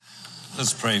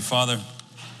Let's pray. Father,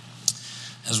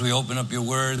 as we open up your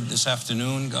word this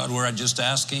afternoon, God, we're just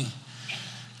asking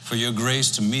for your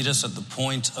grace to meet us at the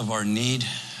point of our need.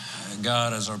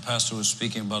 God, as our pastor was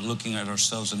speaking about looking at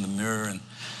ourselves in the mirror and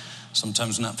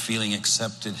sometimes not feeling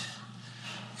accepted,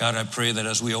 God, I pray that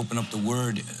as we open up the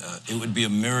word, it would be a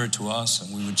mirror to us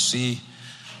and we would see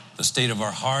the state of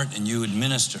our heart and you would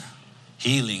minister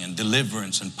healing and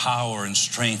deliverance and power and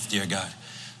strength, dear God.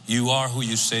 You are who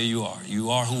you say you are. You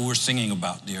are who we're singing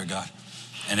about, dear God.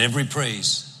 And every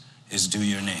praise is due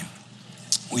your name.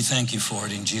 We thank you for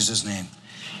it in Jesus' name.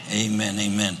 Amen,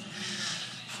 amen.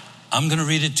 I'm going to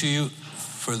read it to you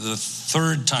for the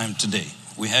third time today.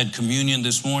 We had communion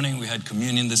this morning. We had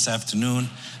communion this afternoon.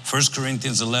 1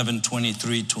 Corinthians 11,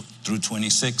 23 through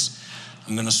 26.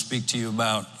 I'm going to speak to you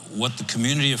about what the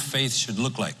community of faith should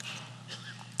look like.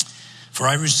 For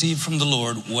I received from the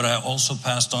Lord what I also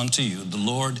passed on to you. The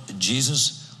Lord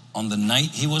Jesus, on the night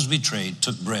he was betrayed,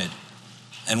 took bread.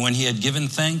 And when he had given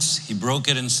thanks, he broke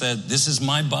it and said, "This is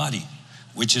my body,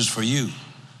 which is for you.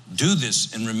 Do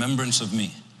this in remembrance of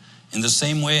me." In the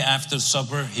same way, after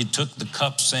supper, he took the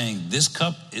cup, saying, "This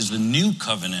cup is the new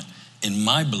covenant in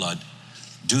my blood.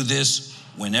 Do this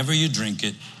whenever you drink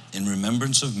it in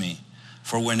remembrance of me.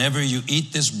 For whenever you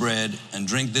eat this bread and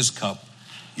drink this cup,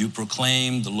 you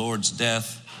proclaim the Lord's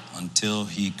death until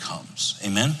he comes."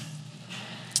 Amen.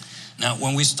 Now,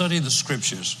 when we study the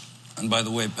scriptures, and by the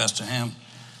way, Pastor Ham,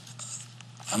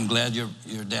 I'm glad your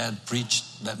dad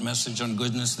preached that message on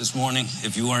goodness this morning.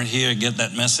 If you weren't here, get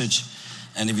that message.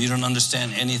 And if you don't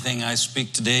understand anything I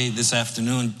speak today, this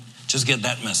afternoon, just get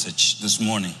that message this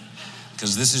morning.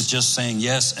 Because this is just saying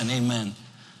yes and amen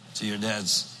to your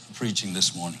dad's preaching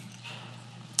this morning.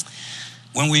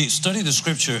 When we study the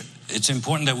scripture, it's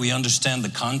important that we understand the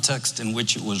context in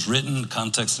which it was written, the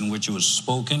context in which it was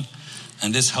spoken,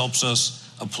 and this helps us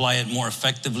apply it more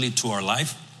effectively to our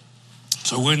life.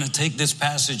 So we're going to take this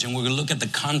passage and we're going to look at the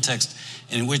context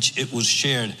in which it was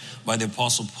shared by the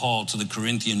Apostle Paul to the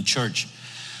Corinthian church.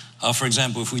 For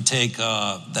example, if we take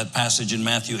that passage in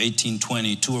Matthew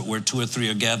 18:20, where two or three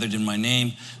are gathered in my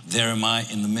name, there am I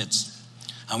in the midst.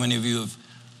 How many of you have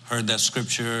heard that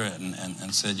scripture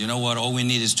and said, you know what, all we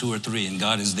need is two or three and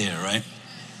God is there, right?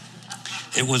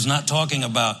 It was not talking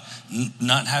about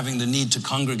not having the need to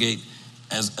congregate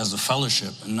as a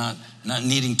fellowship and not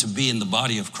needing to be in the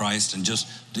body of Christ and just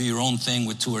do your own thing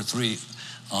with two or three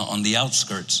on the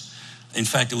outskirts. In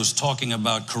fact, it was talking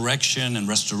about correction and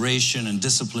restoration and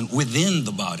discipline within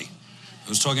the body. It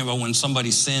was talking about when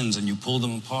somebody sins and you pull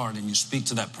them apart and you speak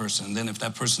to that person. And then if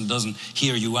that person doesn't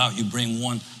hear you out, you bring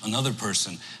another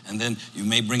person. And then you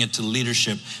may bring it to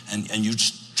leadership and you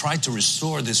try to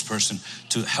restore this person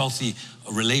to a healthy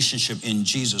relationship in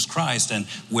Jesus Christ. And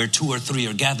where two or three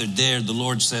are gathered there, the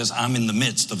Lord says, I'm in the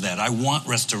midst of that. I want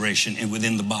restoration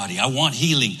within the body. I want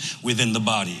healing within the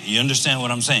body. You understand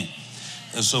what I'm saying?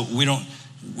 So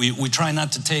we try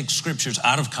not to take scriptures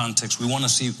out of context. We want to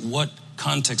see what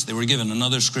context they were given.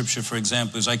 Another scripture, for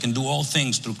example, is I can do all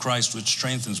things through Christ which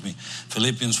strengthens me.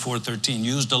 Philippians 4:13,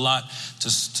 used a lot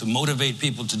to motivate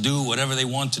people to do whatever they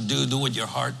want to do what your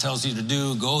heart tells you to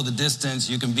do, go the distance.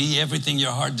 You can be everything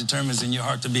your heart determines in your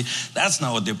heart to be. That's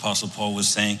not what the Apostle Paul was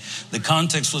saying. The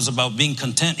context was about being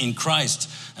content in Christ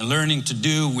and learning to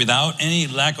do without any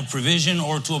lack of provision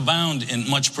or to abound in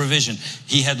much provision.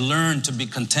 He had learned to be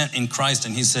content in Christ,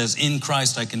 and he says, in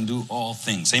Christ I can do all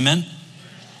things. Amen?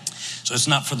 So it's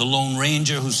not for the Lone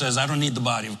Ranger who says, I don't need the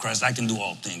body of Christ. I can do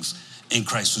all things in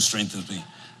Christ who strengthens me.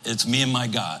 It's me and my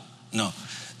God. No,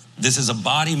 this is a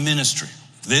body ministry.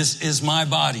 This is my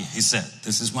body, he said.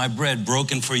 This is my bread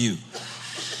broken for you.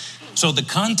 So the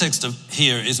context of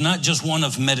here is not just one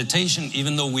of meditation,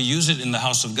 even though we use it in the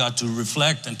house of God to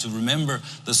reflect and to remember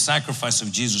the sacrifice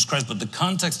of Jesus Christ, but the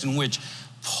context in which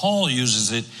Paul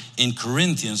uses it in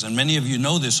Corinthians, and many of you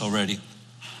know this already,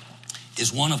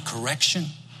 is one of correction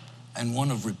and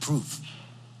one of reproof.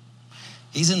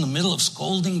 He's in the middle of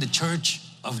scolding the church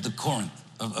of the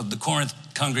Corinth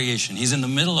congregation. He's in the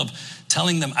middle of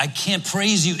telling them, I can't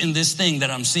praise you in this thing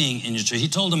that I'm seeing in your church. He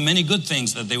told them many good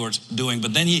things that they were doing,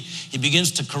 but then he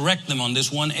begins to correct them on this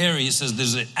one area. He says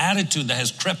there's an attitude that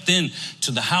has crept in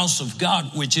to the house of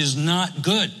God, which is not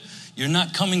good. You're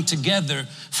not coming together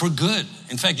for good.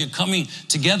 In fact, you're coming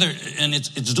together and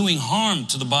it's doing harm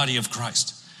to the body of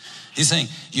Christ. He's saying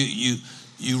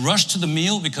you rush to the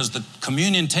meal because the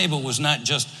communion table was not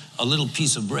just a little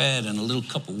piece of bread and a little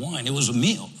cup of wine. It was a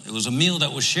meal. It was a meal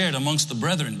that was shared amongst the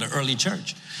brethren, the early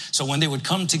church. So when they would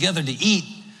come together to eat,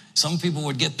 some people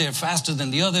would get there faster than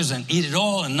the others and eat it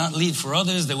all and not leave for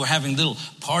others. They were having little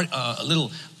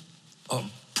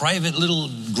private little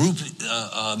group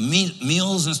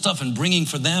meals and stuff and bringing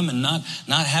for them and not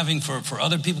having for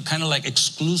other people, kind of like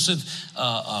exclusive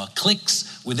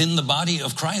cliques within the body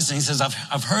of Christ. And he says,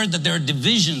 I've heard that there are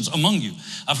divisions among you.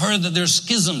 I've heard that there are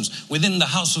schisms within the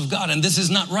house of God, and this is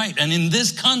not right. And in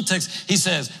this context, he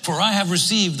says, for I have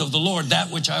received of the Lord that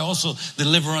which I also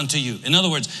deliver unto you. In other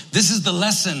words, this is the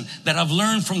lesson that I've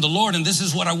learned from the Lord, and this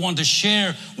is what I want to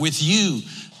share with you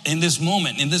in this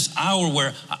moment, in this hour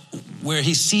where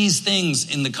he sees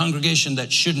things in the congregation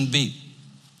that shouldn't be.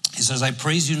 He says, I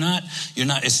praise you not. You're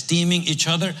not esteeming each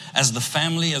other as the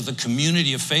family, as the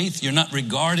community of faith. You're not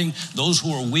regarding those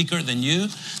who are weaker than you.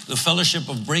 The fellowship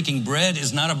of breaking bread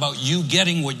is not about you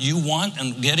getting what you want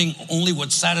and getting only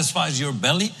what satisfies your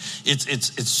belly.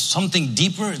 It's something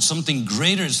deeper. It's something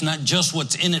greater. It's not just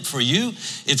what's in it for you.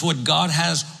 It's what God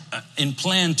has in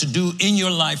plan to do in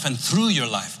your life and through your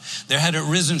life. There had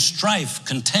arisen strife,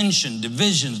 contention,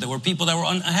 divisions. There were people that were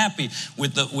unhappy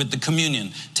with the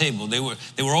communion table. They were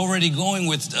already going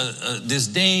with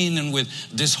disdain and with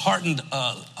disheartened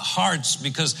hearts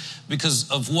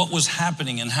because of what was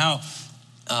happening and how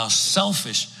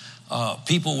selfish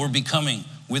people were becoming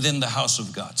within the house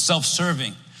of God.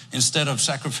 Self-serving instead of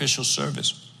sacrificial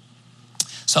service.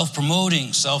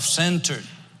 Self-promoting, self-centered,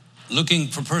 looking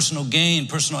for personal gain,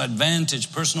 personal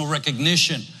advantage, personal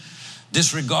recognition,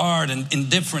 disregard and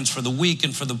indifference for the weak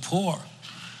and for the poor.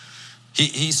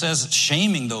 He says,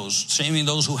 shaming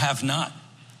those who have not.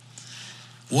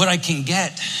 What I can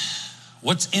get,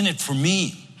 what's in it for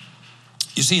me.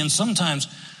 You see, and sometimes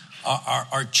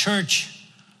our church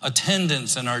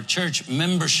attendance and our church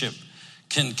membership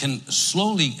can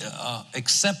slowly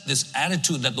accept this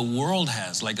attitude that the world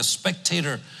has, like a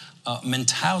spectator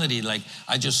mentality, like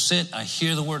I just sit, I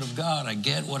hear the word of God, I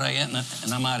get what I get,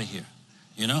 and I'm out of here.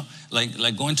 You know,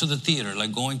 like going to the theater,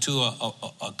 like going to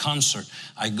a concert.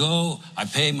 I go, I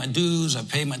pay my dues, I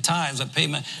pay my tithes,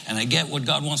 and I get what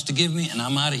God wants to give me, and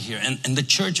I'm out of here. And the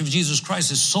Church of Jesus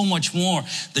Christ is so much more.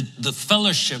 The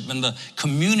fellowship and the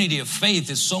community of faith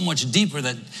is so much deeper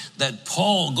that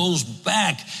Paul goes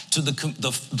back to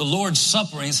the Lord's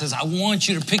Supper and he says, I want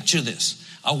you to picture this.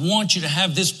 I want you to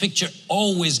have this picture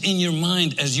always in your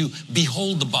mind as you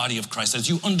behold the body of Christ, as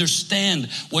you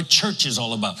understand what church is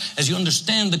all about, as you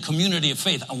understand the community of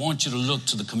faith. I want you to look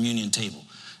to the communion table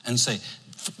and say,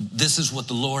 this is what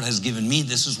the Lord has given me.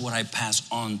 This is what I pass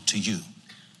on to you.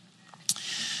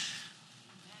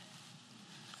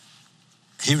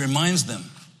 He reminds them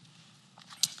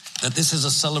that this is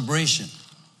a celebration.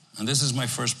 And this is my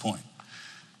first point.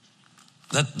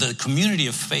 That the community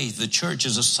of faith, the church,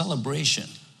 is a celebration.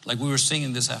 Like we were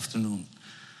singing this afternoon.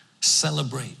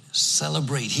 Celebrate,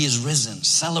 celebrate. He is risen.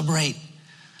 Celebrate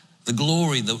the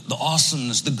glory, the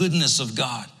awesomeness, the goodness of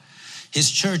God. His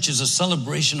church is a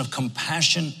celebration of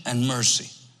compassion and mercy.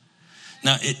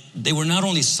 Now, they were not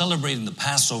only celebrating the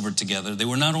Passover together, they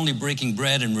were not only breaking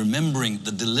bread and remembering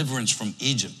the deliverance from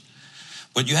Egypt,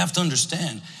 but you have to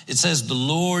understand, it says the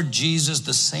Lord Jesus,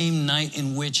 the same night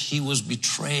in which he was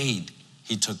betrayed,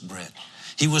 he took bread.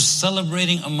 He was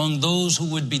celebrating among those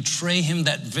who would betray him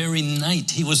that very night.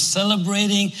 He was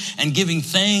celebrating and giving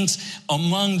thanks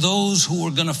among those who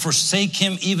were going to forsake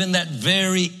him even that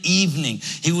very evening.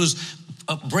 He was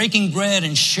breaking bread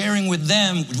and sharing with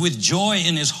them with joy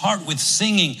in his heart, with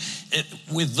singing,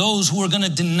 with those who were going to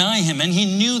deny him. And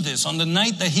he knew this. On the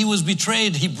night that he was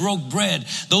betrayed, he broke bread.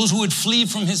 Those who would flee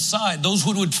from his side, those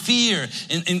who would fear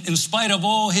in spite of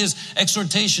all his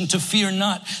exhortation to fear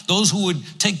not, those who would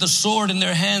take the sword in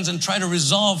their hands and try to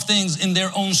resolve things in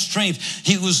their own strength.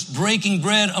 He was breaking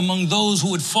bread among those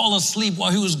who would fall asleep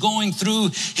while he was going through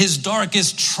his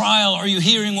darkest trial. Are you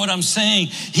hearing what I'm saying?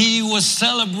 He was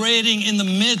celebrating in the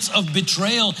midst of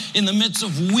betrayal, in the midst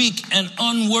of weak and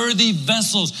unworthy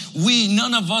vessels.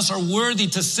 None of us are worthy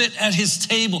to sit at his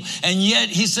table. And yet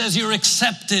he says you're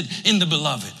accepted in the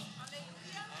beloved.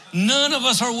 None of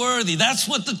us are worthy. That's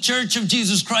what the Church of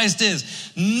Jesus Christ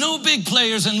is. No big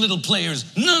players and little players.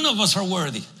 None of us are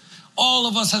worthy. All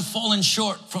of us have fallen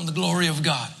short from the glory of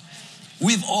God.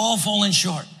 We've all fallen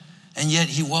short. And yet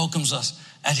he welcomes us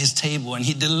at his table and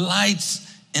he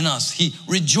delights in us. He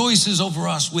rejoices over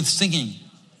us with singing.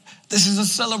 This is a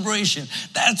celebration.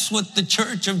 That's what the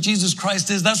Church of Jesus Christ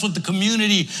is. That's what the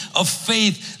community of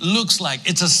faith looks like.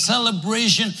 It's a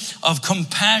celebration of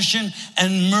compassion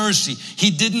and mercy.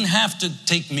 He didn't have to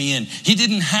take me in. He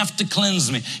didn't have to cleanse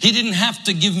me. He didn't have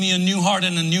to give me a new heart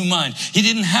and a new mind. He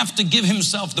didn't have to give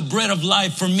himself the bread of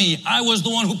life for me. I was the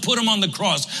one who put him on the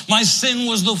cross. My sin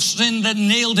was the sin that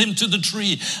nailed him to the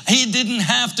tree. He didn't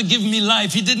have to give me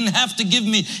life. He didn't have to give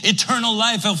me eternal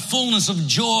life of fullness of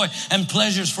joy and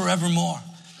pleasures forever. More.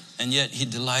 And yet he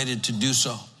delighted to do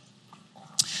so.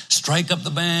 Strike up the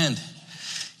band.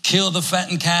 Kill the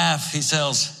fattened calf,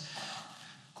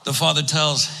 the father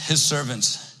tells his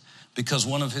servants, because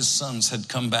one of his sons had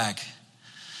come back.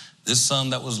 This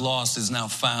son that was lost is now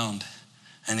found,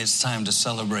 and it's time to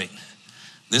celebrate.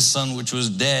 This son which was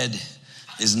dead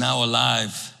is now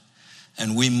alive,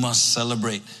 and we must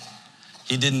celebrate.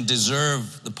 He didn't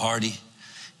deserve the party.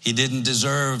 He didn't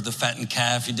deserve the fattened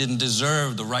calf. He didn't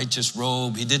deserve the righteous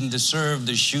robe. He didn't deserve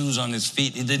the shoes on his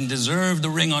feet. He didn't deserve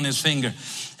the ring on his finger.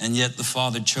 And yet the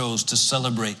Father chose to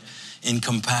celebrate in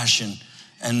compassion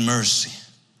and mercy.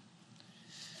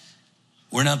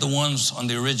 We're not the ones on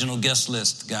the original guest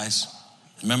list, guys.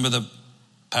 Remember the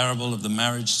parable of the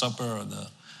marriage supper, or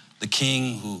the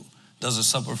king who does a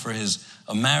supper for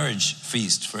a marriage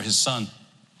feast for his son.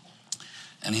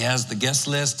 And he has the guest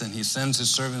list, and he sends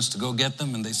his servants to go get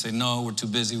them. And they say, no, we're too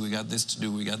busy. We got this to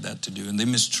do. We got that to do. And they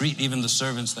mistreat even the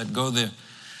servants that go there.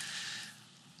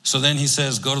 So then he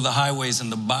says, go to the highways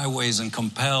and the byways and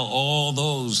compel all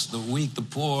those, the weak, the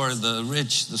poor, the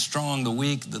rich, the strong, the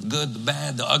weak, the good, the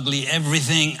bad, the ugly,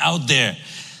 everything out there.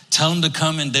 Tell them to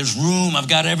come, and there's room. I've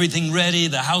got everything ready.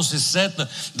 The house is set.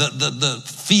 The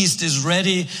feast is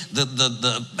ready.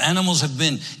 The animals have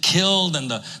been killed, and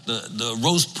the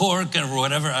roast pork or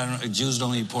whatever. Jews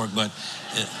don't eat pork, but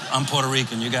I'm Puerto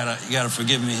Rican. You gotta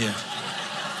forgive me here.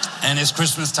 And it's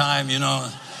Christmas time, you know.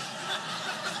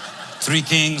 Three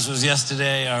Kings was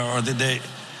yesterday or the day.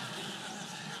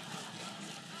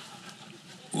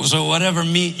 So whatever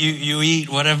meat you eat,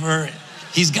 whatever,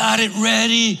 he's got it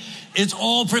ready. It's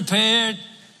all prepared.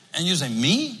 And you say,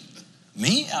 me?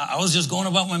 I was just going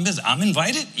about my business. I'm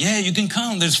invited? Yeah, you can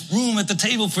come. There's room at the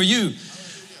table for you.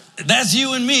 That's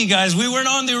you and me, guys. We weren't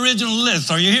on the original list.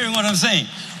 Are you hearing what I'm saying?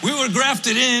 We were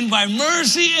grafted in by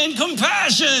mercy and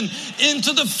compassion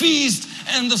into the feast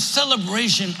and the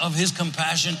celebration of his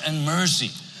compassion and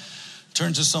mercy.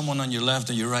 Turn to someone on your left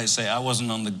and your right. Say, I wasn't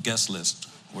on the guest list.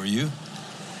 Were you?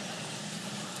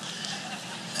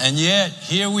 And yet,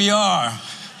 here we are.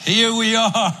 Here we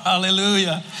are,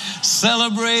 hallelujah,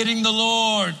 celebrating the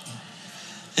Lord,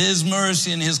 his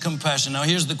mercy and his compassion. Now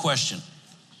here's the question.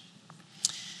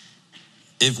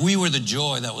 If we were the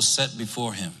joy that was set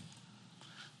before him,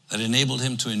 that enabled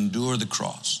him to endure the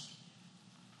cross,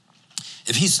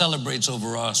 if he celebrates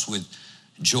over us with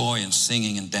joy and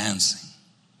singing and dancing,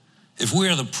 if we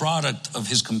are the product of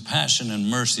his compassion and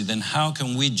mercy, then how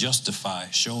can we justify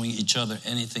showing each other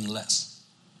anything less?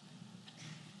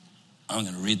 I'm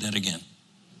going to read that again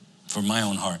for my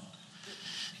own heart.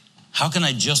 How can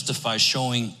I justify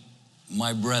showing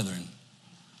my brethren,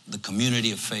 the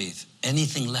community of faith,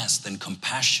 anything less than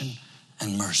compassion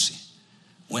and mercy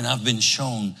when I've been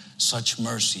shown such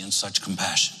mercy and such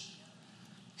compassion?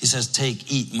 He says,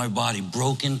 take, eat my body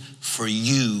broken for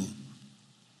you.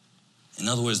 In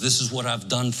other words, this is what I've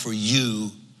done for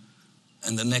you.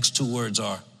 And the next two words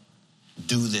are,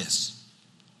 do this.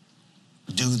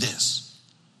 Do this.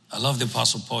 I love the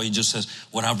Apostle Paul. He just says,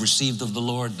 what I've received of the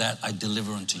Lord, that I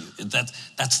deliver unto you.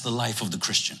 That's the life of the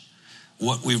Christian.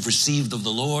 What we've received of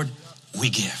the Lord, we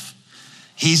give.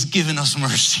 He's given us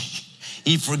mercy.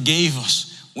 He forgave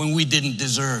us when we didn't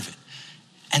deserve it.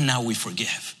 And now we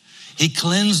forgive. He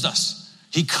cleansed us.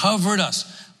 He covered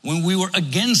us when we were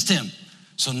against him.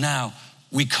 So now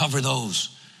we cover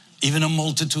those, even a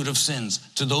multitude of sins,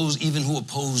 to those even who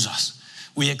oppose us.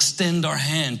 We extend our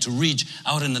hand to reach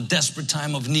out in a desperate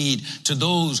time of need to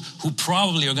those who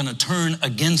probably are going to turn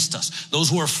against us, those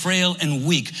who are frail and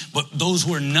weak, but those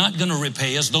who are not going to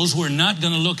repay us, those who are not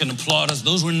going to look and applaud us,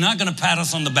 those who are not going to pat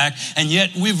us on the back, and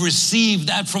yet we've received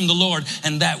that from the Lord,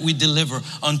 and that we deliver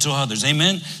unto others.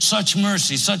 Amen? Such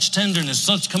mercy, such tenderness,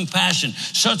 such compassion,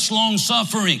 such long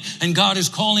suffering, and God is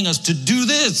calling us to do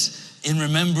this in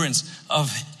remembrance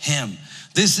of him.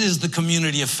 This is the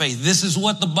community of faith. This is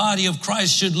what the body of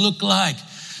Christ should look like.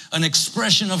 An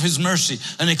expression of his mercy,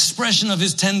 an expression of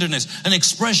his tenderness, an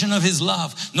expression of his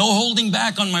love. No holding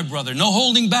back on my brother, no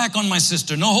holding back on my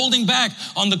sister, no holding back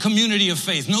on the community of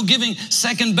faith, no giving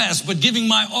second best, but giving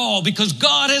my all, because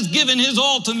God has given his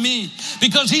all to me,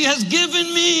 because he has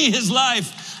given me his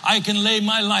life. I can lay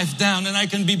my life down and I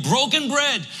can be broken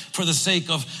bread for the sake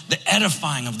of the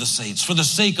edifying of the saints, for the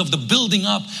sake of the building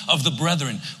up of the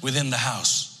brethren within the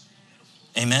house.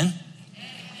 Amen?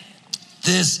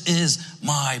 This is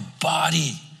my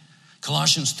body.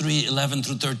 Colossians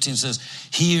 3:11-13 says,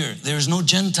 here there is no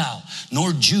Gentile,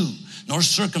 nor Jew, nor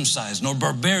circumcised, nor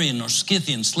barbarian, nor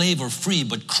Scythian, slave or free,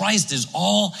 but Christ is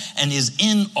all and is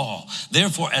in all.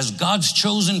 Therefore, as God's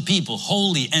chosen people,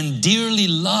 holy and dearly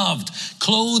loved,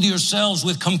 clothe yourselves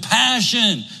with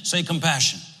compassion. Say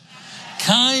compassion.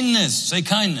 Kindness. Say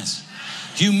kindness.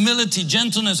 humility,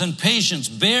 gentleness, and patience.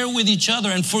 Bear with each other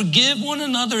and forgive one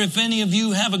another if any of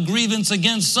you have a grievance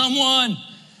against someone.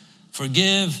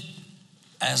 Forgive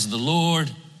as the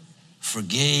Lord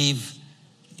forgave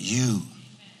you.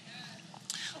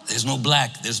 There's no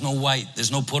black, there's no white,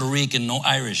 there's no Puerto Rican, no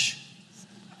Irish.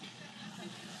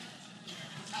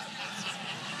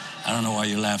 I don't know why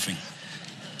you're laughing.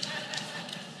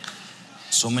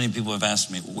 So many people have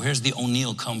asked me, where's the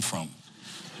O'Neill come from?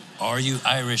 Are you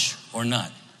Irish or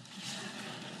not?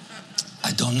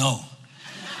 I don't know.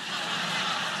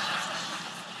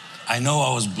 I know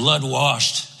I was blood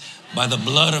washed by the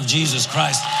blood of Jesus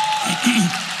Christ.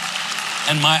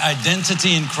 And my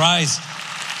identity in Christ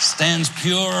stands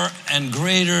purer and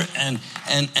greater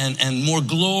and more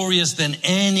glorious than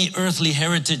any earthly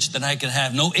heritage that I could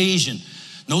have. No Asian,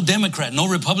 no Democrat, no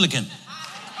Republican.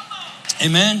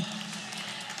 Amen.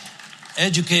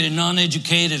 Educated,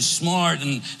 non-educated, smart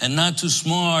and not too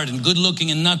smart, and good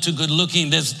looking and not too good looking.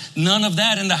 There's none of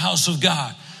that in the house of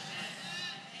God.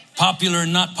 Popular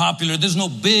and not popular. There's no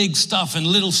big stuff and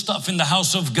little stuff in the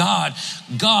house of God.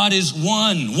 God is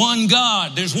one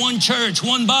God. There's one church,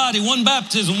 one body, one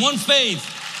baptism, one faith,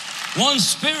 one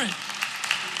spirit.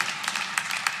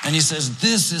 And he says,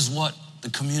 this is what the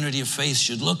community of faith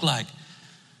should look like.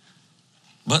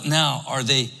 But now, are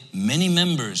they many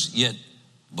members, yet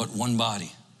but one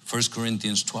body? 1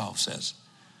 Corinthians 12 says,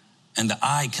 and the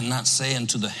eye cannot say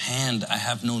unto the hand, I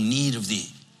have no need of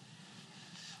thee.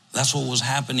 That's what was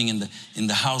happening in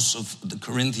the house of the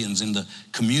Corinthians, in the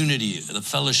community, the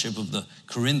fellowship of the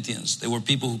Corinthians. There were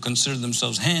people who considered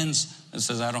themselves hands and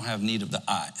says, I don't have need of the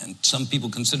eye. And some people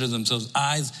consider themselves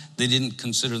eyes. They didn't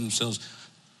consider themselves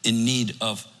in need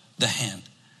of the hand.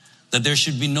 That there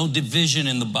should be no division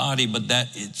in the body, but that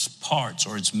its parts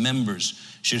or its members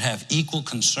should have equal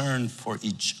concern for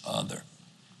each other.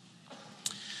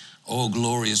 Oh,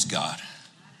 glorious God.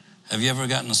 Have you ever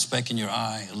gotten a speck in your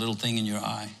eye, a little thing in your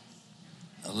eye?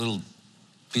 A little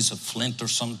piece of flint or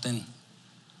something?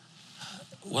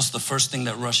 What's the first thing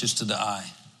that rushes to the eye?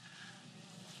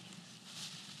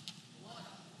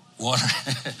 Water.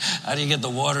 How do you get the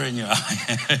water in your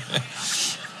eye?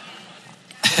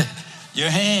 Your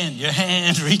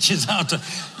hand reaches out to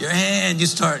your hand. You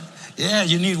start,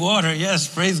 you need water. Yes,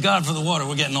 praise God for the water.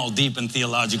 We're getting all deep and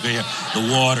theological here.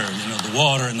 The water, the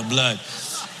water and the blood.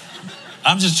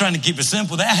 I'm just trying to keep it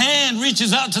simple. That hand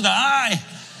reaches out to the eye.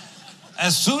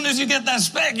 As soon as you get that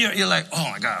speck, you're like, oh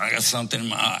my God, I got something in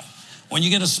my eye. When you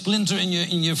get a splinter in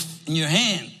your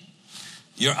hand,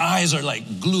 your eyes are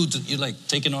like glued to, you're like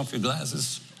taking off your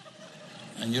glasses.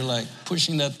 And you're like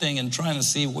pushing that thing and trying to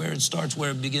see where it starts, where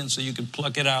it begins, so you can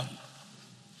pluck it out.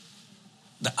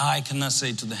 The eye cannot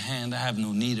say to the hand, I have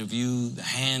no need of you. The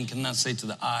hand cannot say to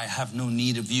the eye, I have no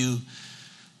need of you.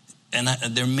 And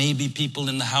there may be people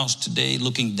in the house today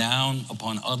looking down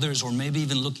upon others, or maybe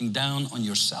even looking down on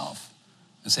yourself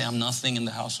and say, I'm nothing in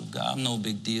the house of God. I'm no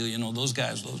big deal. Those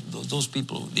guys, those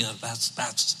people, that's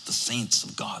the saints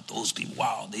of God. Those people,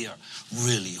 wow, they are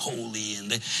really holy.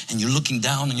 And you're looking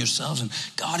down on yourselves, and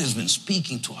God has been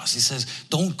speaking to us. He says,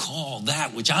 don't call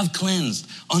that which I've cleansed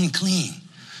unclean.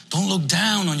 Don't look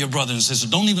down on your brother and sister.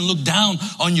 Don't even look down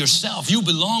on yourself. You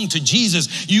belong to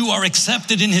Jesus. You are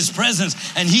accepted in his presence,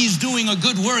 and he's doing a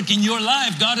good work in your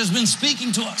life. God has been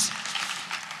speaking to us.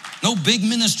 No big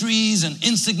ministries and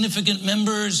insignificant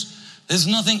members. There's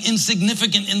nothing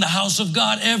insignificant in the house of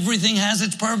God. Everything has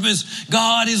its purpose.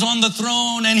 God is on the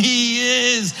throne, and he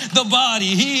is the body.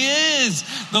 He is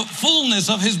the fullness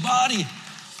of his body.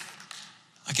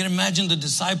 I can imagine the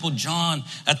disciple John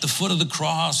at the foot of the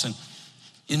cross, and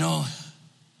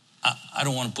I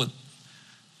don't want to put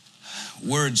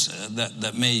words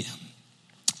that may,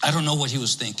 I don't know what he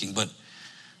was thinking, but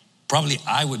probably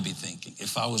I would be thinking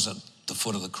if I was at the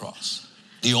foot of the cross.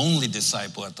 The only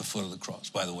disciple at the foot of the cross,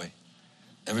 by the way.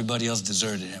 Everybody else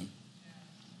deserted him.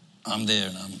 I'm there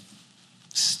and I'm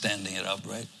standing it up,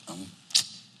 right?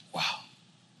 Wow.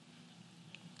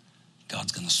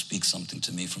 God's going to speak something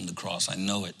to me from the cross. I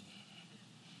know it.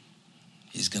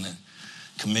 He's going to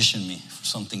commission me for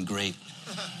something great.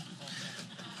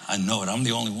 I know it. I'm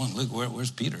the only one. Look,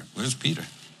 where's Peter? Where's Peter?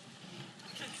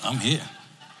 I'm here.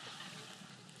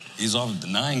 He's off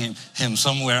denying him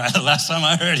somewhere. Last time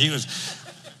I heard, he was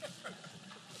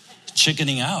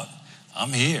chickening out. I'm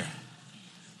here.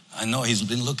 I know he's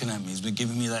been looking at me. He's been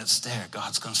giving me that stare.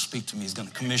 God's going to speak to me. He's going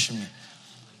to commission me.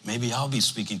 Maybe I'll be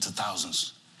speaking to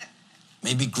thousands.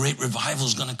 Maybe great revival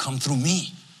is going to come through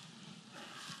me.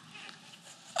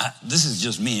 This is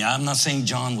just me. I'm not saying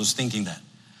John was thinking that.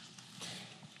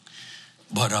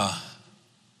 But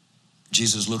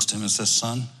Jesus looks to him and says,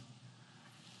 son,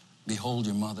 behold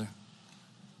your mother.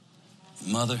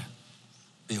 Mother,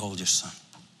 behold your son.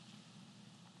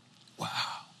 Wow.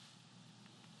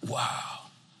 Wow.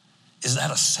 Is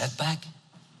that a setback?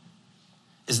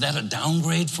 Is that a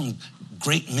downgrade from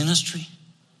great ministry?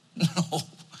 No.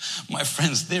 My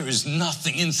friends, there is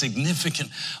nothing insignificant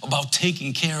about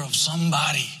taking care of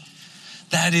somebody.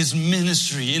 That is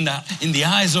ministry in the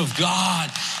eyes of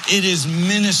God. It is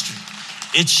ministry.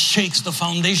 It shakes the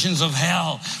foundations of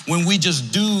hell when we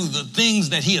just do the things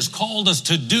that he has called us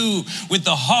to do with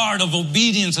the heart of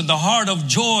obedience and the heart of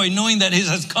joy, knowing that it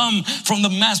has come from the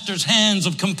master's hands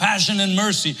of compassion and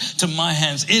mercy to my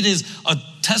hands. It is a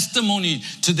testimony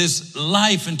to this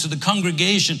life and to the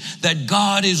congregation that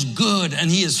God is good and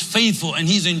he is faithful and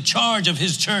he's in charge of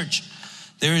his church.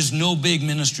 There is no big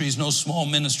ministries, no small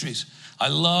ministries. I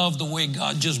love the way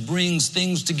God just brings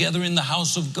things together in the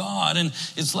house of God. And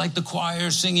it's like the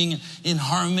choir singing in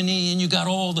harmony, and you got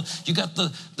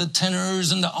the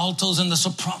tenors and the altos and the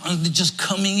sopranos just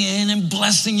coming in and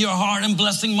blessing your heart and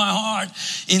blessing my heart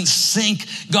in sync.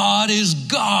 God is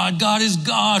God. God is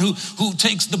God who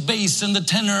takes the bass and the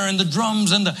tenor and the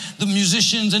drums and the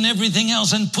musicians and everything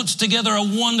else and puts together a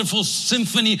wonderful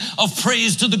symphony of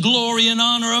praise to the glory and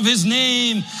honor of his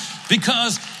name.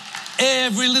 Because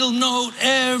every little note,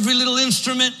 every little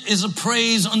instrument is a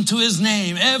praise unto his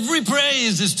name. Every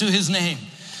praise is to his name.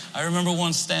 I remember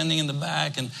once standing in the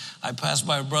back, and I passed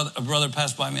by a brother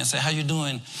passed by me. I said, "How you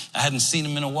doing?" I hadn't seen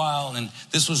him in a while, and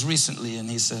this was recently, and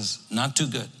he says, "Not too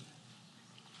good."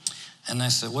 And I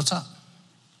said, "What's up?"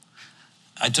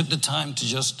 I took the time to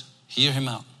just hear him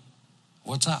out.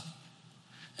 "What's up?"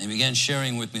 And he began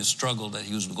sharing with me a struggle that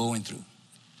he was going through.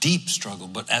 Deep struggle.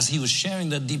 But as he was sharing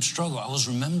that deep struggle, I was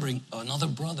remembering another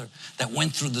brother that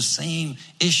went through the same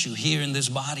issue here in this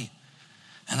body.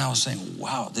 And I was saying,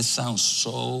 wow, this sounds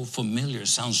so familiar. It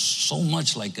sounds so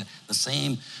much like the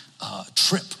same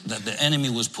trip that the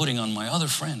enemy was putting on my other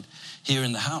friend here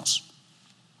in the house.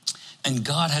 And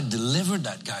God had delivered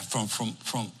that guy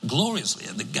from gloriously.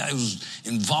 The guy was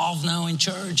involved now in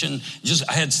church, and just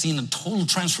I had seen a total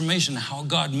transformation in how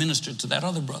God ministered to that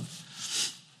other brother.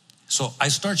 So I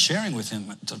start sharing with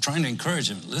him, trying to encourage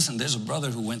him. Listen, there's a brother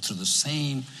who went through the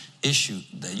same issue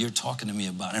that you're talking to me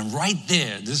about. And right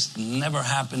there, this never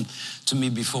happened to me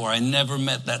before. I never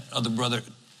met that other brother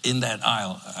in that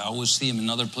aisle. I always see him in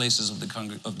other places of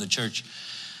the church.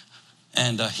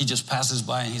 And he just passes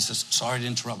by and he says, "Sorry to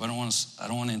interrupt. I don't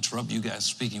want to interrupt you guys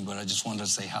speaking, but I just wanted to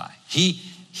say hi."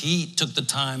 He took the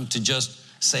time to just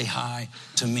say hi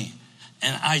to me.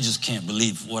 And I just can't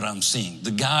believe what I'm seeing. The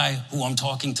guy who I'm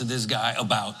talking to this guy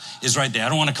about is right there. I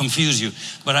don't want to confuse you,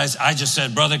 but I just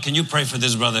said, "Brother, can you pray for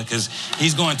this brother? Because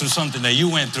he's going through something that you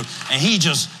went through." And he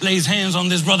just lays hands on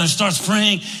this brother and starts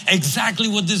praying exactly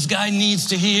what this guy needs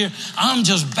to hear. I'm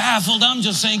just baffled. I'm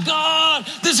just saying, "God,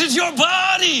 this is your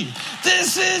body.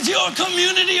 This is your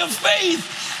community of faith."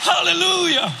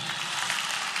 Hallelujah.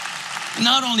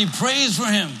 Not only praise for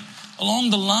him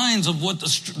along the lines of what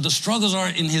the struggles are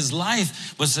in his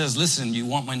life, but says, "Listen, you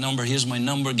want my number? Here's my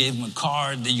number." Gave him a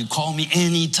card that you call me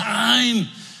anytime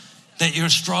that you're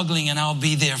struggling and I'll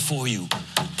be there for you.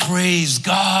 Praise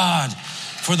God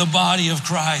for the body of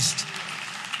Christ.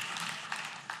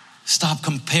 Stop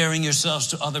comparing yourselves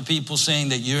to other people, saying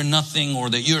that you're nothing or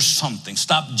that you're something.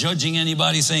 Stop judging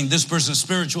anybody, saying this person's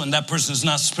spiritual and that person's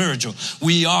not spiritual.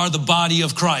 We are the body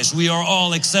of Christ. We are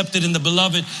all accepted in the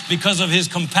beloved because of his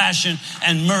compassion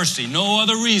and mercy. No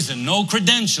other reason, no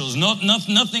credentials,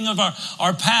 nothing of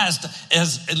our past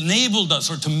has enabled us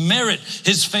or to merit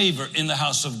his favor in the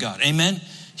house of God. Amen?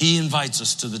 He invites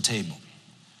us to the table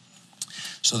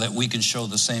so that we can show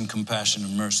the same compassion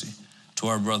and mercy to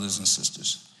our brothers and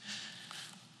sisters.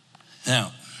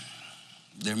 Now,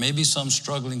 there may be some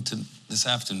struggling this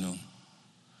afternoon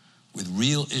with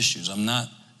real issues. I'm not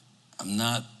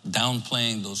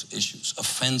downplaying those issues.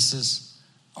 Offenses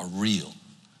are real.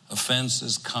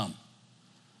 Offenses come.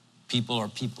 People are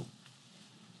people.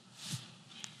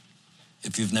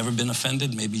 If you've never been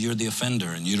offended, maybe you're the offender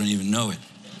and you don't even know it.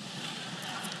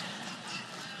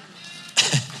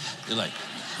 You're like,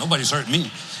 nobody's hurt me.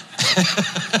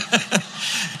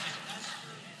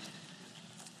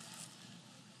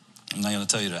 I'm not going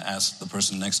to tell you to ask the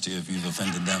person next to you if you've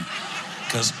offended them,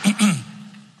 because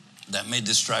that may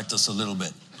distract us a little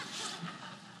bit.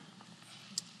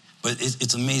 But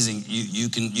it's amazing. You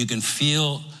can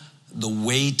feel the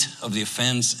weight of the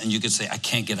offense, and you can say, "I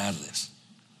can't get out of this."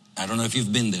 I don't know if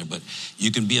you've been there, but you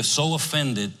can be so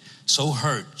offended, so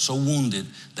hurt, so wounded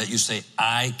that you say,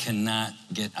 "I cannot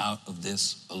get out of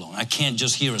this alone. I can't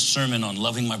just hear a sermon on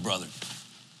loving my brother,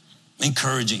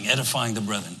 encouraging, edifying the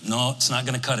brethren." No, it's not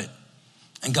going to cut it.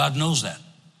 And God knows that.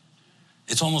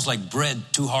 It's almost like bread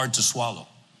too hard to swallow.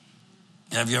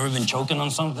 Have you ever been choking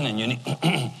on something and you need,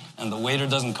 and the waiter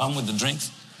doesn't come with the drinks,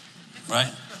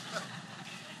 right?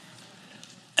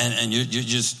 And you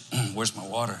just, where's my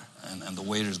water? And the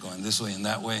waiter's going this way and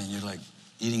that way, and you're like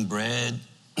eating bread.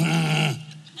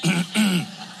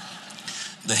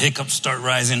 The hiccups start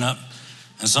rising up.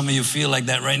 And some of you feel like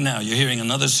that right now. You're hearing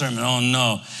another sermon. Oh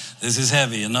no, this is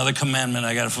heavy. Another commandment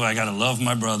I got to love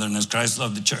my brother, and as Christ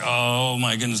loved the church. Oh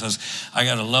my goodness, I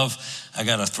got to love, I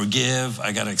got to forgive,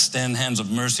 I got to extend hands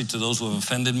of mercy to those who have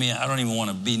offended me. I don't even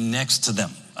want to be next to them.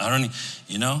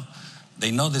 They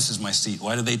know this is my seat.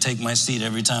 Why do they take my seat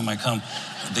every time I come?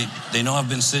 They know I've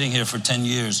been sitting here for 10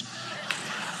 years.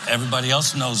 Everybody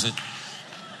else knows it.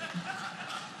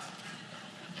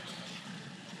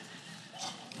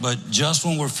 But just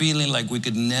when we're feeling like we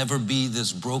could never be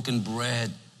this broken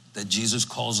bread that Jesus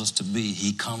calls us to be,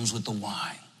 he comes with the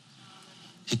wine.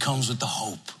 He comes with the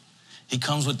hope. He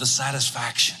comes with the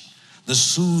satisfaction, the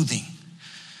soothing.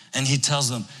 And he tells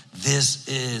them, this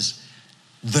is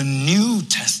the New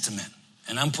Testament.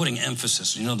 And I'm putting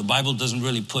emphasis. The Bible doesn't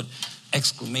really put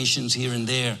exclamations here and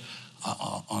there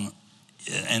on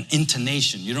an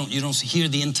intonation. You don't hear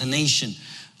the intonation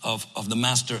of the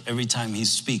master every time he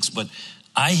speaks. But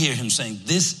I hear him saying,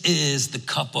 this is the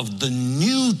cup of the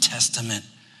New Testament,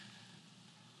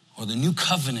 or the new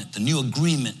covenant, the new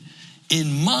agreement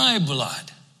in my blood,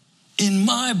 in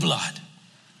my blood.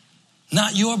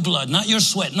 Not your blood, not your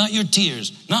sweat, not your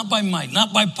tears, not by might,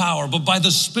 not by power, but by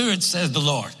the Spirit, says the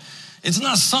Lord. It's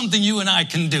not something you and I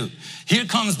can do. Here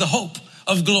comes the hope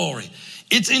of glory.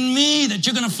 It's in me that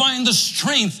you're going to find the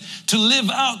strength to live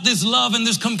out this love and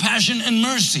this compassion and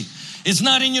mercy. It's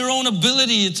not in your own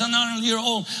ability. It's not in your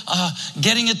own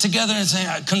getting it together and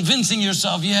saying, convincing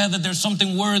yourself, that there's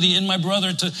something worthy in my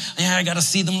brother I got to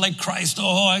see them like Christ.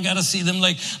 Oh, I got to see them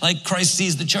like Christ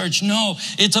sees the church. No,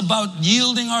 it's about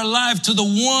yielding our life to the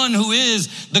one who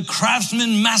is the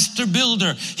craftsman, master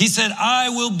builder. He said, I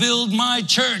will build my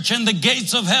church and the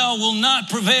gates of hell will not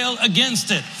prevail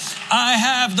against it. I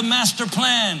have the master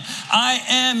plan. I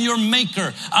am your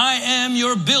maker. I am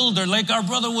your builder. Like our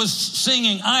brother was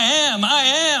singing, I am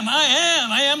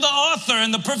the author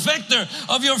and the perfecter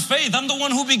of your faith. I'm the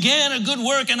one who began a good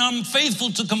work and I'm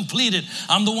faithful to complete it.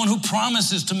 I'm the one who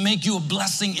promises to make you a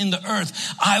blessing in the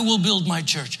earth. I will build my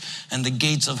church, and the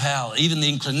gates of hell, even the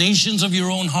inclinations of your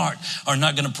own heart, are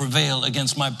not going to prevail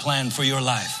against my plan for your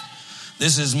life.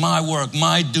 This is my work,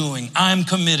 my doing. I'm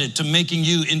committed to making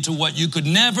you into what you could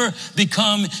never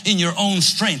become in your own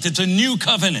strength. It's a new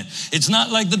covenant. It's not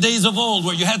like the days of old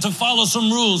where you had to follow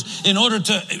some rules in order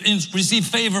to receive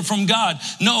favor from God.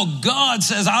 No, God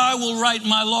says, I will write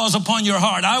my laws upon your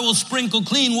heart. I will sprinkle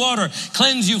clean water,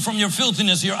 cleanse you from your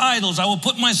filthiness, your idols. I will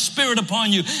put my spirit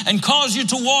upon you and cause you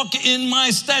to walk in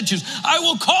my statutes. I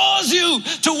will cause you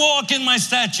to walk in my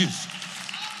statutes.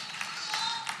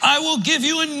 I will give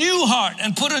you a new heart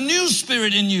and put a new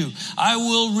spirit in you. I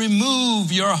will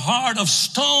remove your heart of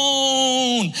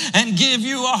stone and give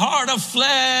you a heart of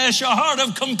flesh, a heart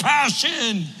of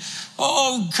compassion.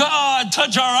 Oh God,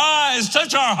 touch our eyes,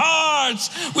 touch our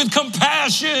hearts with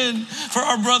compassion for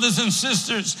our brothers and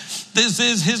sisters. This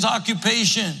is his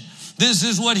occupation. This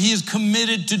is what he is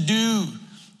committed to do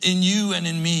in you and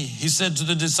in me. He said to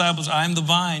the disciples, I am the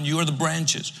vine, you are the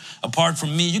branches. Apart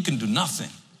from me, you can do nothing.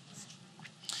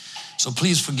 So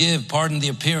please pardon the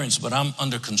appearance, but I'm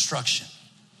under construction.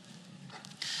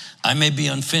 I may be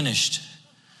unfinished.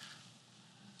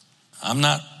 I'm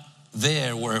not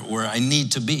there where I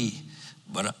need to be,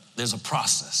 but there's a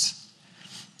process.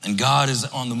 And God is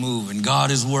on the move, and God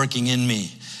is working in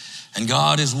me, and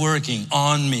God is working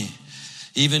on me.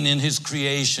 Even in his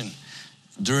creation,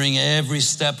 during every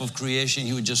step of creation,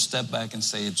 he would just step back and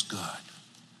say, it's good.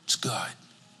 It's good.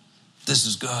 This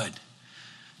is good.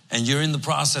 And you're in the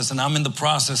process, and I'm in the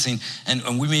processing,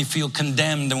 and we may feel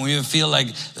condemned, and we may feel like,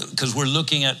 because we're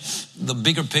looking at the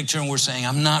bigger picture, and we're saying,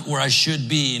 I'm not where I should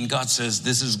be. And God says,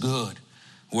 this is good.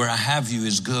 Where I have you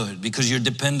is good, because you're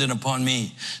dependent upon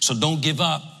me. So don't give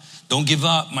up. Don't give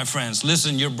up, my friends.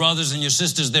 Listen, your brothers and your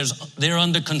sisters, they're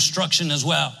under construction as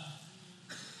well.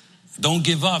 Don't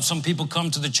give up. Some people come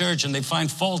to the church, and they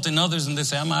find fault in others, and they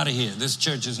say, I'm out of here. This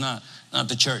church is not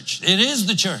the church. It is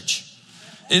the church.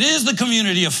 It is the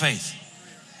community of faith.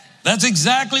 That's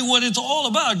exactly what it's all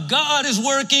about. God is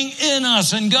working in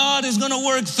us, and God is going to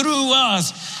work through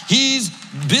us. He's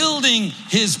building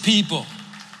his people.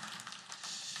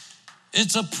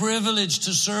 It's a privilege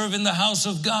to serve in the house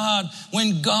of God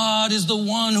when God is the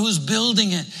one who's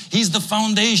building it. He's the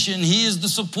foundation. He is the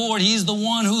support. He's the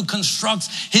one who constructs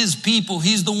his people.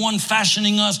 He's the one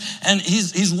fashioning us, and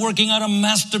he's working out a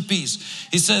masterpiece.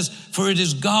 He says, for it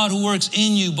is God who works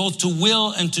in you both to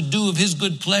will and to do of his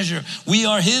good pleasure. We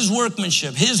are his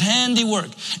workmanship, his handiwork.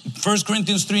 1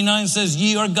 Corinthians 3:9 says,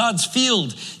 ye are God's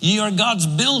field. Ye are God's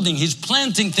building. He's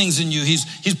planting things in you.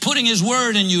 He's putting his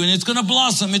word in you, and it's going to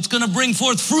blossom. It's going to bring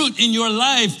forth fruit in your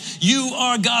life. You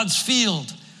are God's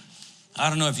field. I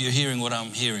don't know if you're hearing what I'm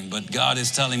hearing, but God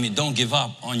is telling me, don't give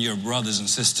up on your brothers and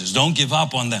sisters. Don't give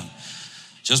up on them.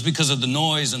 Just because of the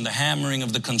noise and the hammering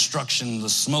of the construction, the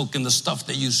smoke and the stuff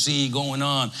that you see going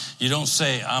on, you don't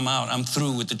say, I'm out. I'm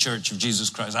through with the Church of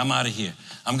Jesus Christ. I'm out of here.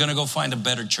 I'm going to go find a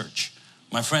better church.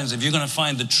 My friends, if you're going to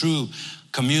find the true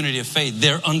community of faith,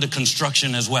 they're under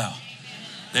construction as well.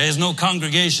 There is no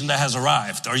congregation that has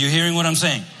arrived. Are you hearing what I'm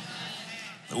saying?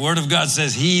 The Word of God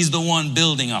says he's the one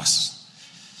building us.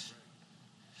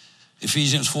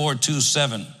 Ephesians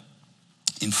 4:2-7.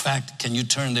 In fact, can you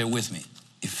turn there with me?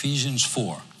 Ephesians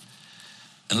 4.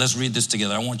 And let's read this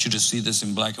together. I want you to see this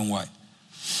in black and white.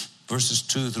 Verses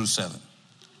 2-7.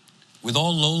 With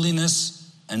all lowliness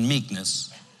and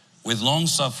meekness, with long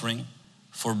suffering,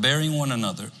 forbearing one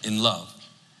another in love,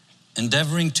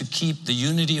 endeavoring to keep the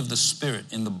unity of the Spirit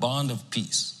in the bond of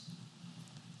peace.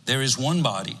 There is one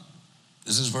body.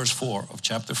 This is verse 4 of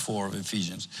chapter 4 of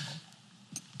Ephesians.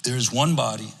 There is one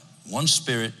body, one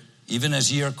Spirit, even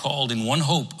as ye are called in one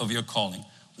hope of your calling.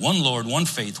 One Lord, one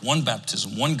faith, one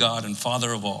baptism, one God and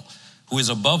Father of all, who is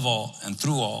above all and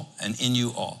through all and in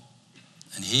you all.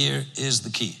 And here is the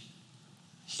key.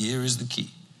 Here is the key.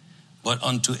 But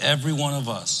unto every one of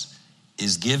us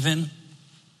is given,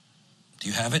 do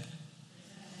you have it?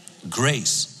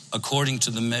 Grace according to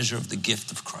the measure of the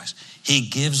gift of Christ. He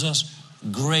gives us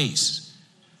grace.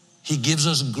 He gives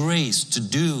us grace to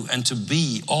do and to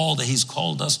be all that he's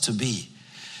called us to be.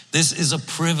 This is a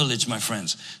privilege, my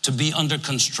friends, to be under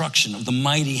construction of the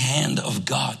mighty hand of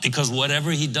God, because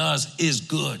whatever he does is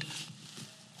good.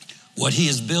 What he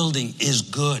is building is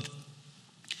good.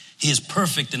 He is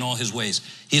perfect in all his ways.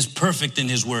 He is perfect in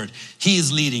his word. He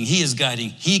is leading. He is guiding.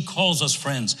 He calls us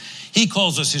friends. He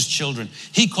calls us his children.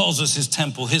 He calls us his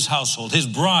temple, his household, his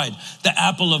bride, the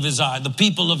apple of his eye, the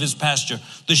people of his pasture,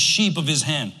 the sheep of his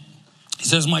hand. He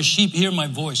says, my sheep hear my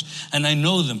voice, and I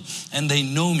know them, and they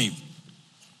know me.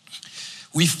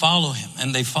 We follow him,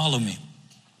 and they follow me.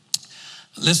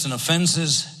 Listen,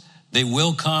 offenses, they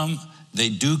will come. They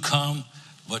do come,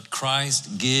 but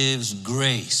Christ gives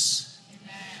grace.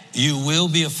 You will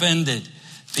be offended.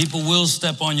 People will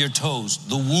step on your toes.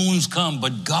 The wounds come,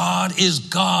 but God is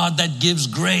God that gives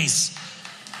grace.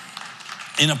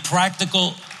 In a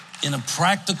practical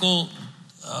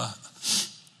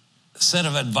set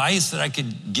of advice that I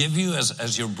could give you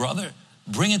as your brother,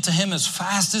 bring it to him as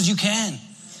fast as you can.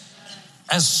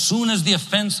 As soon as the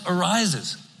offense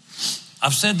arises.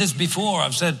 I've said this before.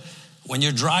 I've said, when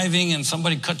you're driving and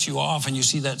somebody cuts you off and you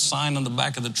see that sign on the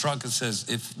back of the truck, it says,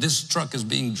 if this truck is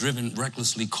being driven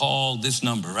recklessly, call this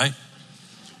number, right?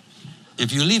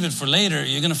 If you leave it for later,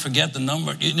 you're going to forget the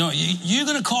number. You're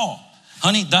going to call.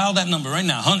 Honey, dial that number right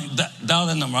now. Honey, dial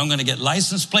that number. I'm going to get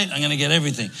license plate. I'm going to get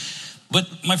everything. But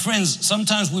my friends,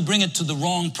 sometimes we bring it to the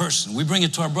wrong person. We bring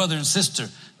it to our brother and sister,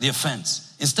 the offense.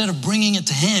 Instead of bringing it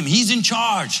to him, he's in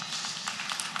charge.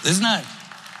 Isn't that,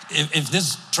 if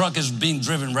this truck is being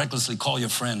driven recklessly, call your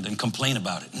friend and complain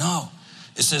about it. No,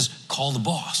 it says call the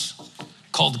boss,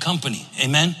 call the company.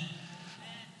 Amen.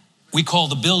 We call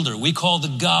the builder. We call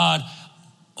the God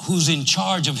who's in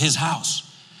charge of his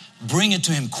house. Bring it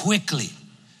to him quickly,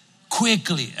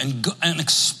 and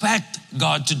expect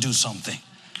God to do something.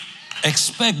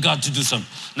 Expect God to do something.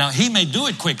 Now, he may do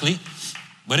it quickly,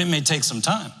 but it may take some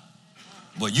time.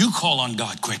 But you call on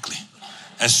God quickly.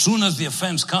 As soon as the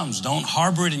offense comes, don't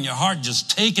harbor it in your heart. Just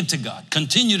take it to God.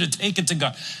 Continue to take it to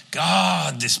God.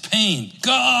 God, this pain.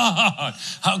 God,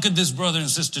 how could this brother and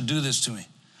sister do this to me?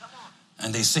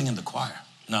 And they sing in the choir.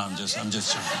 No, I'm just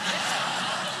joking.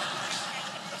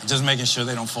 I'm just making sure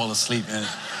they don't fall asleep.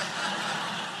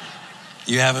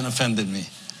 You haven't offended me.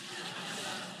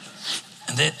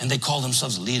 And they call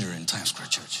themselves a leader in Times Square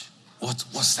Church.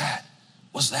 What's that?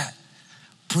 What's that?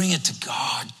 Bring it to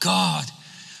God. God,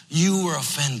 you were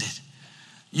offended.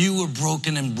 You were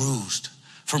broken and bruised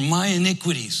for my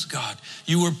iniquities, God.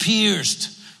 You were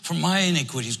pierced for my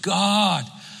iniquities. God,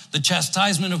 The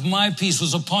chastisement of my peace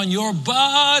was upon your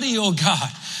body, oh God.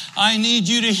 I need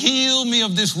you to heal me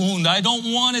of this wound. I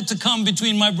don't want it to come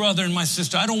between my brother and my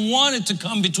sister. I don't want it to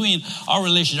come between our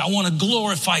relationship. I want to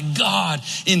glorify God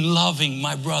in loving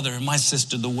my brother and my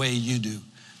sister the way you do.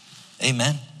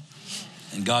 Amen.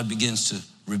 And God begins to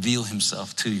reveal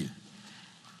himself to you.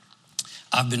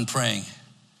 I've been praying,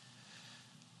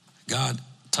 God,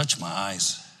 touch my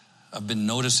eyes. I've been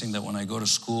noticing that when I go to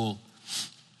school,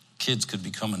 kids could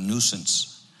become a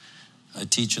nuisance. I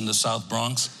teach in the South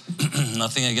Bronx.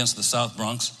 Nothing against the South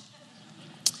Bronx.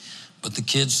 But the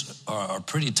kids are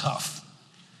pretty tough.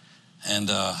 And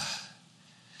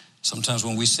sometimes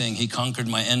when we sing, he conquered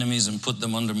my enemies and put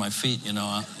them under my feet, you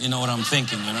know what I'm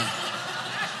thinking, you know.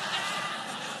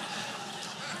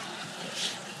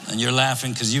 And you're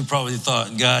laughing because you probably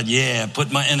thought, God, yeah,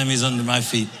 put my enemies under my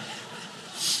feet.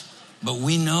 But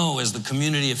we know as the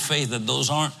community of faith that those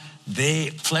aren't,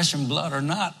 flesh and blood are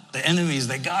not the enemies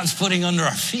that God's putting under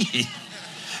our feet.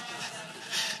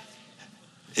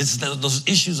 It's those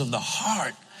issues of the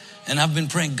heart. And I've been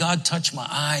praying, God, touch my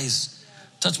eyes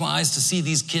to see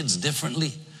these kids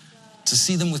differently, to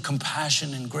see them with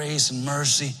compassion and grace and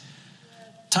mercy.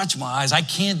 Touch my eyes. I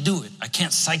can't do it. I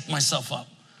can't psych myself up.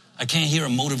 I can't hear a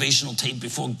motivational tape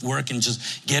before work and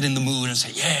just get in the mood and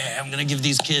say, yeah, I'm going to give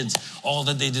these kids all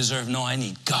that they deserve. No, I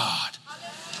need God.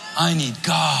 I need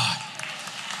God.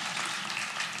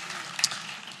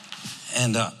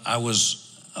 And I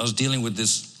was dealing with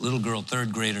this little girl,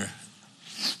 third grader.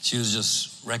 She was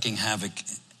just wrecking havoc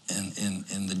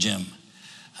in the gym.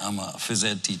 I'm a phys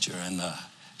ed teacher, and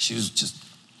she was just,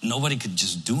 nobody could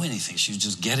just do anything. She would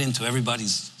just get into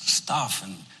everybody's stuff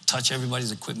and touch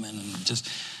everybody's equipment and just,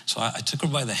 so I took her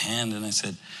by the hand and I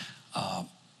said,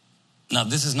 now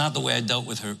this is not the way I dealt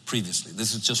with her previously.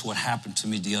 This is just what happened to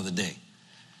me the other day.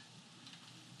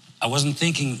 I wasn't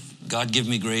thinking, God give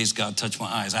me grace, God touch my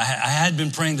eyes. I had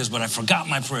been praying this, but I forgot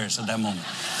my prayers at that moment.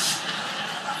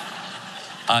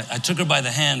 I took her by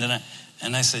the hand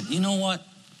and I said, you know what?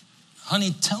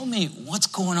 Honey, tell me what's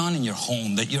going on in your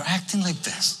home that you're acting like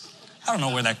this. I don't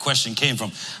know where that question came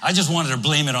from. I just wanted to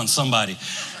blame it on somebody.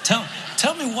 Tell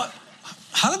me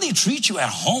how do they treat you at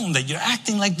home that you're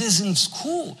acting like this in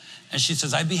school? And she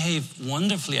says, I behave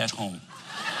wonderfully at home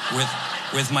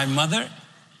with my mother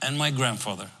and my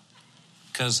grandfather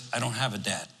because I don't have a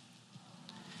dad.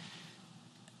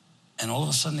 And all of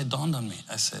a sudden it dawned on me.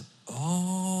 I said,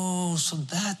 oh, so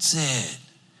that's it.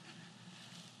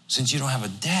 Since you don't have a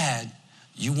dad,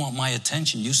 you want my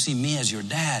attention. You see me as your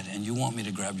dad and you want me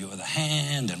to grab you by the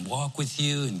hand and walk with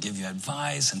you and give you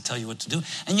advice and tell you what to do.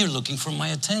 And you're looking for my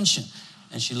attention.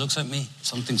 And she looks at me,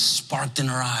 something sparked in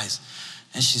her eyes.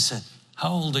 And she said, how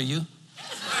old are you?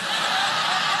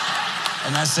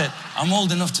 And I said, I'm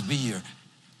old enough to be your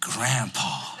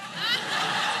grandpa.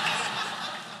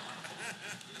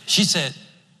 She said,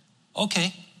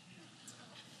 okay.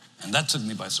 And that took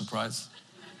me by surprise.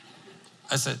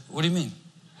 I said, what do you mean?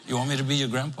 You want me to be your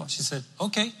grandpa? She said,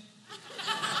 okay.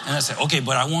 And I said, okay,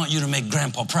 but I want you to make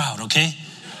grandpa proud, okay?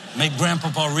 Make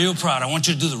grandpapa real proud. I want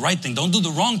you to do the right thing. Don't do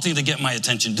the wrong thing to get my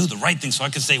attention. Do the right thing so I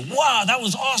can say, wow, that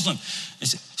was awesome. And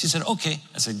she said, okay.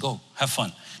 I said, go, have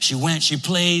fun. She went, she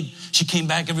played. She came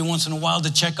back every once in a while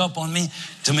to check up on me,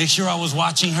 to make sure I was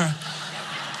watching her.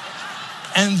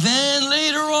 And then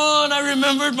later on, I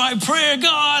remembered my prayer.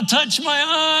 God, touch my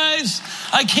eyes.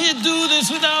 I can't do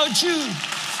this without you.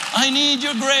 I need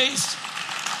your grace.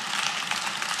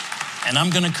 And I'm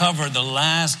going to cover the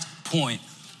last point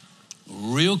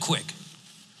real quick.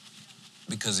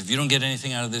 Because if you don't get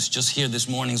anything out of this, just hear this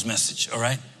morning's message, all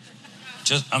right?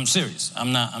 I'm serious.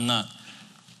 I'm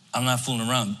not fooling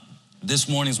around. This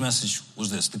morning's message was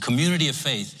this. The community of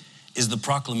faith is the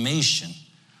proclamation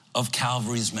of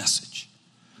Calvary's message.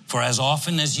 For as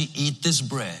often as you eat this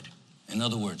bread, in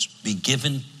other words, be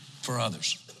given for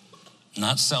others.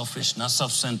 Not selfish, not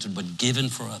self-centered, but given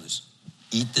for others.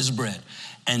 Eat this bread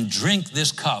and drink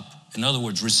this cup. In other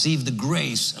words, receive the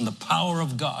grace and the power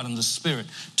of God and the Spirit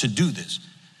to do this.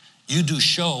 You do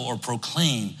show or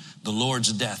proclaim the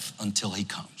Lord's death until he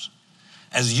comes.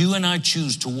 As you and I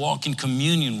choose to walk in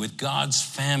communion with God's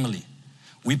family,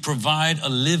 we provide a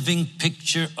living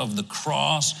picture of the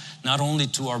cross, not only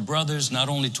to our brothers, not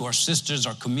only to our sisters,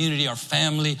 our community, our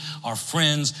family, our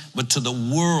friends, but to the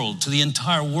world, to the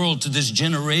entire world, to this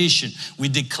generation. We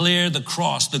declare the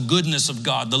cross, the goodness of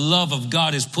God, the love of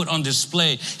God is put on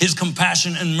display. His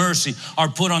compassion and mercy are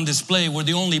put on display. We're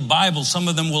the only Bible some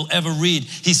of them will ever read.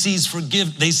 They see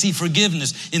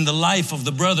forgiveness in the life of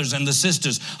the brothers and the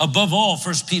sisters. Above all,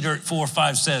 1 Peter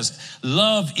 4:5 says,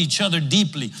 love each other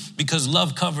deeply because love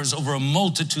covers over a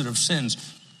multitude of sins.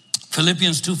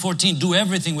 Philippians 2:14, do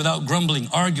everything without grumbling,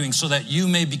 arguing, so that you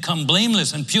may become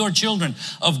blameless and pure children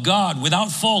of God,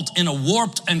 without fault in a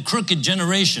warped and crooked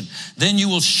generation. Then you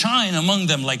will shine among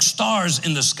them like stars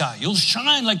in the sky. You'll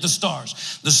shine like the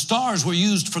stars. The stars were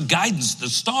used for guidance. The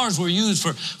stars were used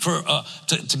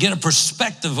to get a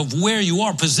perspective of where you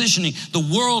are, positioning. The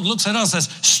world looks at us as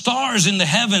stars in the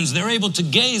heavens. They're able to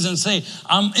gaze and say,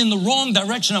 I'm in the wrong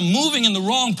direction. I'm moving in the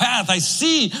wrong path. I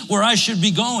see where I should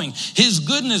be going. His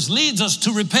goodness leads us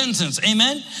to repentance.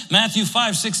 Amen. Matthew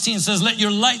 5:16 says, let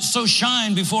your light so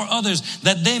shine before others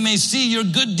that they may see your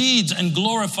good deeds and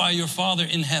glorify your Father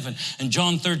in heaven. And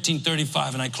John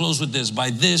 13:35, and I close with this,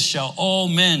 by this shall all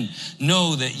men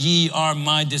know that ye are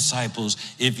my disciples,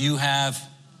 if you have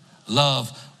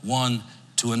love one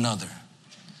to another.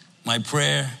 My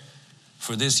prayer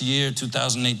for this year,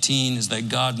 2018, is that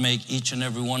God make each and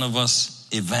every one of us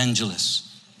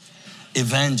evangelists.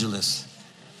 Evangelists.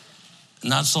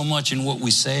 Not so much in what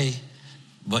we say,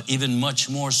 but even much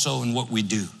more so in what we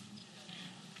do.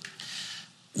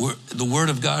 The word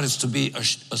of God is to be a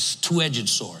two-edged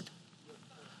sword.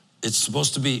 It's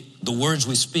supposed to be the words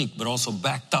we speak, but also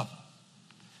backed up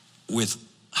with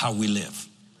how we live.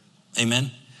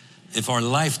 Amen? If our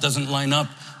life doesn't line up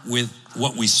with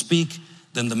what we speak,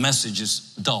 then the message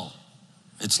is dull.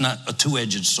 It's not a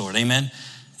two-edged sword. Amen?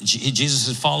 Jesus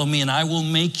said, follow me and I will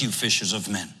make you fishers of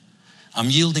men. I'm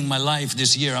yielding my life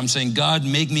this year. I'm saying, God,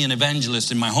 make me an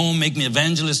evangelist in my home. Make me an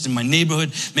evangelist in my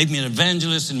neighborhood. Make me an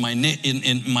evangelist in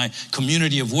my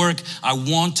community of work. I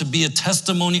want to be a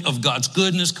testimony of God's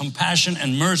goodness, compassion,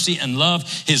 and mercy and love,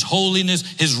 His holiness,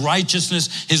 His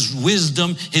righteousness, His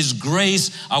wisdom, His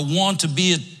grace. I want to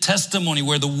be a testimony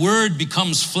where the word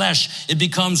becomes flesh. It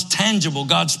becomes tangible.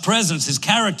 God's presence, His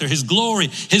character, His glory,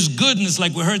 His goodness,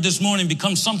 like we heard this morning,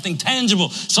 becomes something tangible,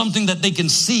 something that they can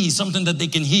see, something that they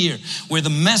can hear, where the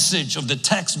message of the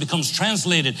text becomes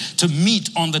translated to meat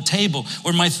on the table,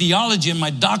 where my theology and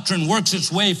my doctrine works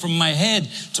its way from my head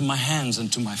to my hands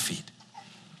and to my feet.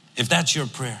 If that's your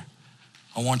prayer,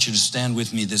 I want you to stand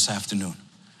with me this afternoon.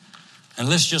 And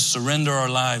let's just surrender our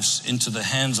lives into the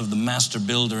hands of the master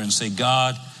builder and say,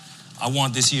 God, I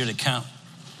want this year to count.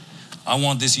 I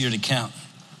want this year to count.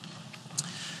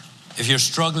 If you're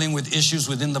struggling with issues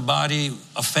within the body,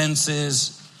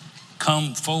 offenses,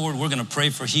 come forward. We're going to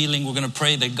pray for healing. We're going to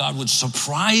pray that God would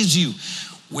surprise you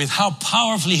with how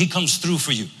powerfully He comes through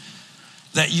for you.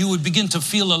 That you would begin to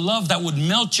feel a love that would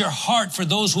melt your heart for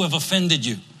those who have offended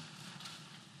you.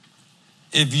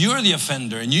 If you're the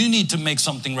offender and you need to make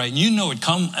something right, and you know it,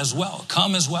 come as well.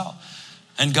 Come as well.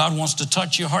 And God wants to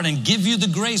touch your heart and give you the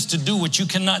grace to do what you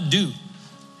cannot do.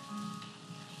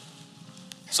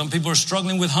 Some people are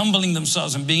struggling with humbling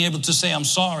themselves and being able to say, I'm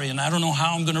sorry, and I don't know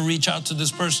how I'm going to reach out to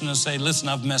this person and say, listen,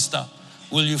 I've messed up.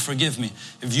 Will you forgive me?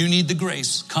 If you need the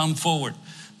grace, come forward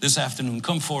this afternoon.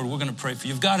 Come forward. We're going to pray for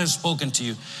you. If God has spoken to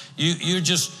you, you're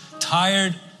just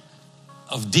tired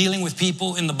of dealing with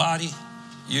people in the body.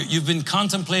 You've been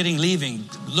contemplating leaving,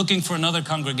 looking for another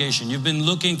congregation. You've been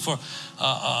looking for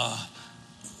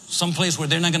some place where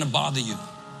they're not going to bother you.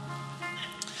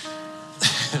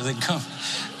 They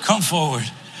come forward.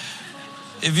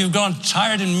 If you've gone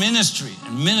tired in ministry,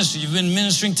 you've been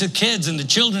ministering to kids in the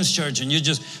children's church and you're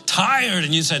just tired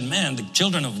and you said, man, the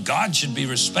children of God should be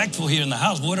respectful here in the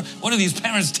house. What are these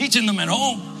parents teaching them at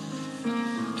home?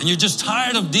 And you're just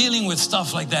tired of dealing with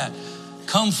stuff like that.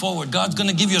 Come forward. God's going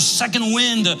to give you a second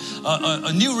wind,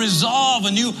 a new resolve,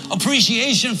 a new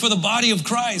appreciation for the body of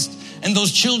Christ and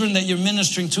those children that you're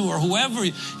ministering to or whoever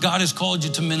God has called you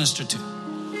to minister to.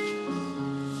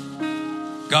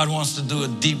 God wants to do a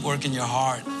deep work in your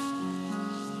heart.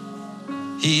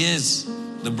 He is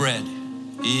the bread.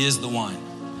 He is the wine.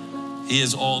 He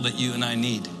is all that you and I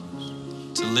need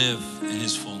to live in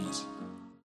His fullness.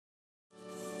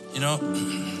 You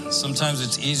know, sometimes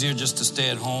it's easier just to stay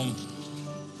at home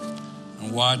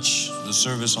and watch the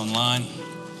service online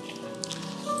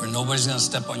where nobody's going to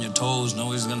step on your toes,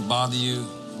 nobody's going to bother you,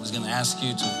 nobody's going to ask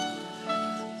you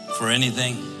for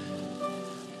anything.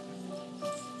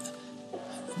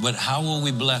 But how will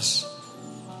we bless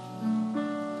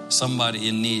somebody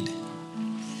in need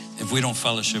if we don't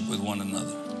fellowship with one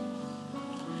another?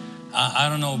 I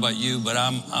don't know about you, but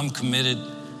I'm committed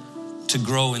to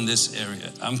grow in this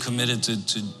area. I'm committed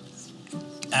to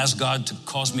ask God to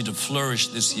cause me to flourish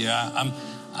this year.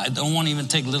 I don't want to even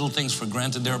take little things for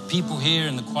granted. There are people here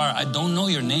in the choir, I don't know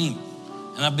your name.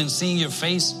 And I've been seeing your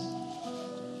face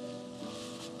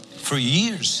for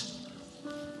years.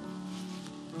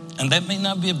 And that may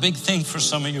not be a big thing for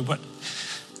some of you, but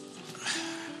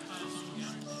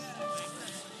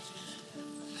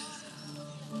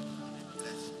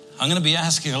I'm going to be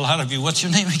asking a lot of you, what's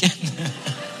your name again?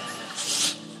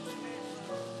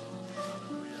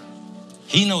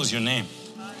 He knows your name.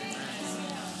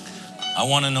 I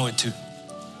want to know it too.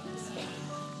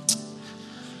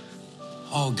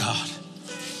 Oh God.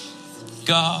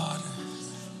 God,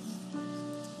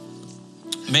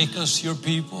 make us your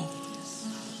people.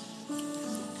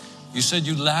 You said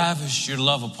you lavished your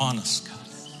love upon us,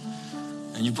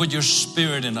 God. And you put your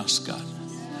spirit in us, God.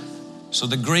 So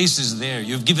the grace is there.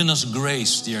 You've given us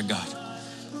grace, dear God,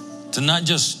 to not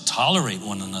just tolerate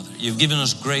one another. You've given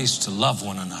us grace to love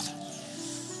one another.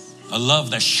 A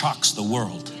love that shocks the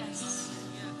world.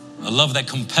 A love that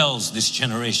compels this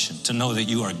generation to know that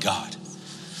you are God.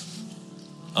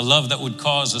 A love that would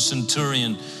cause a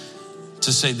centurion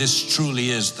to say, this truly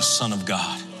is the Son of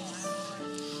God.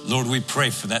 Lord, we pray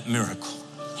for that miracle.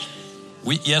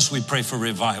 Yes, we pray for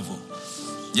revival.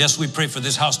 Yes, we pray for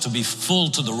this house to be full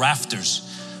to the rafters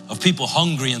of people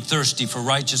hungry and thirsty for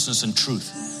righteousness and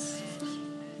truth.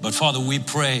 But Father, we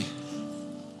pray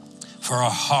for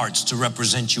our hearts to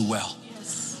represent you well.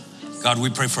 God, we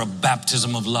pray for a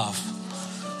baptism of love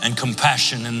and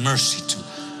compassion and mercy to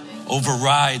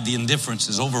override the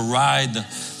indifferences, override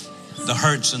the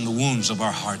hurts and the wounds of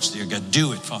our hearts, dear God.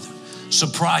 Do it, Father.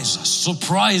 Surprise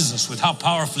us with how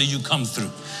powerfully you come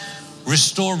through.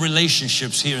 Restore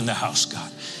relationships here in the house,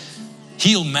 God.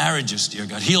 Heal marriages, dear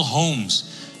God. Heal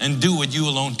homes and do what you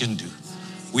alone can do.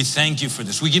 We thank you for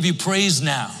this. We give you praise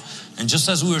now. And just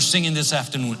as we were singing this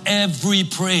afternoon, every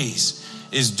praise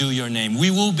is due your name.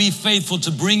 We will be faithful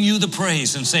to bring you the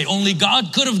praise and say, only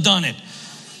God could have done it.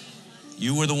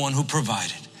 You were the one who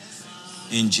provided.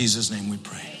 In Jesus' name we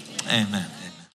pray. Amen.